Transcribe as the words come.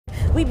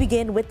We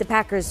begin with the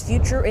Packers'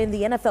 future in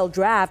the NFL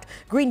draft.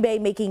 Green Bay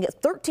making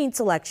 13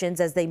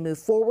 selections as they move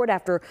forward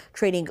after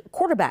trading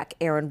quarterback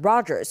Aaron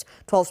Rodgers.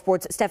 12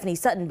 Sports' Stephanie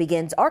Sutton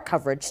begins our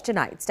coverage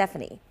tonight.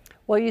 Stephanie.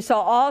 Well, you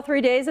saw all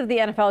 3 days of the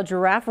NFL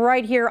draft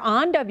right here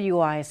on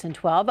WISN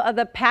 12.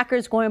 The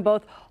Packers going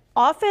both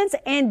offense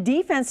and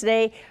defense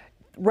today,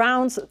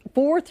 rounds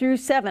 4 through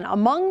 7.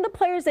 Among the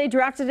players they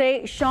drafted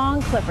today,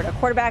 Sean Clifford, a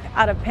quarterback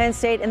out of Penn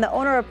State and the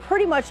owner of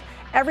pretty much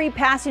every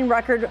passing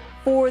record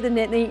for the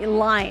Nittany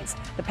Lions.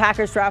 The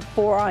Packers draft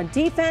 4 on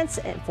defense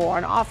and 4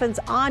 on offense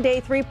on day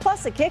 3,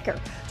 plus a kicker.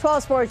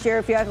 12 Sports'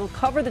 Jared Fiat will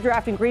cover the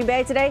draft in Green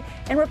Bay today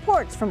and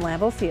reports from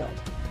Lambeau Field.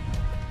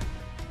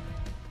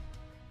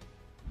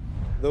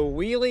 The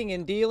wheeling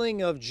and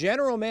dealing of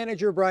general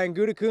manager Brian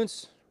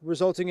Gutekunst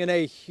resulting in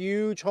a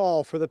huge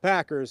haul for the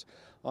Packers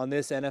on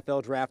this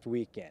NFL draft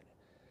weekend.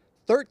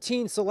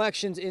 13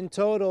 selections in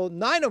total,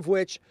 9 of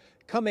which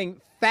coming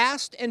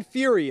fast and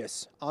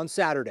furious on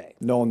Saturday.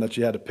 Knowing that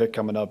you had a pick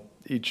coming up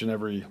each and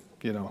every,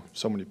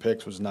 so many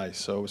picks was nice.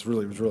 So it was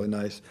really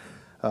nice.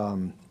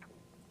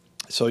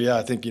 So yeah,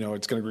 I think,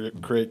 it's going to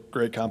create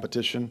great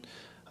competition.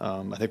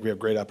 I think we have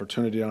great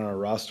opportunity on our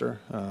roster.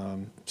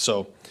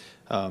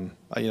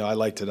 I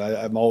liked it.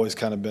 I've always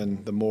kind of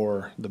been the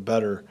more, the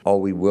better.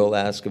 All we will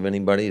ask of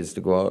anybody is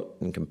to go out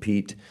and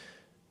compete,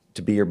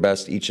 to be your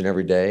best each and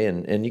every day.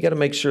 And you got to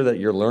make sure that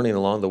you're learning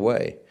along the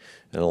way.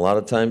 And a lot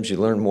of times you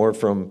learn more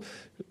from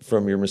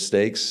your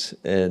mistakes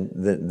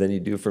than you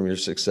do from your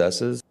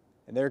successes.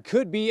 And there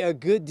could be a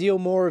good deal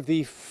more of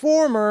the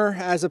former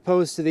as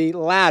opposed to the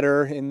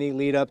latter in the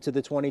lead up to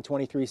the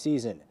 2023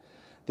 season.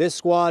 This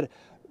squad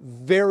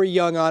very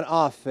young on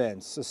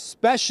offense,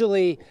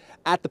 especially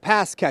at the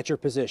pass catcher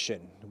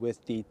position,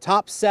 with the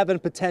top 7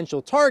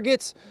 potential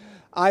targets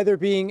either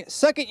being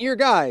second-year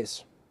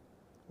guys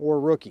or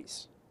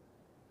rookies.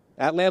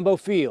 At Lambeau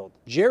Field,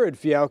 Jared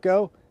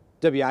Fialco,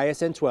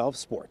 WISN 12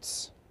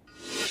 Sports.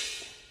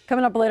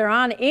 Coming up later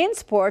on in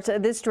sports,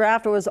 this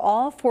draft was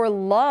all for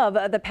love.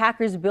 The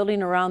Packers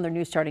building around their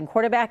new starting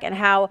quarterback and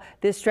how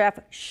this draft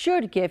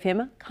should give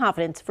him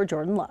confidence for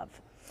Jordan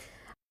Love.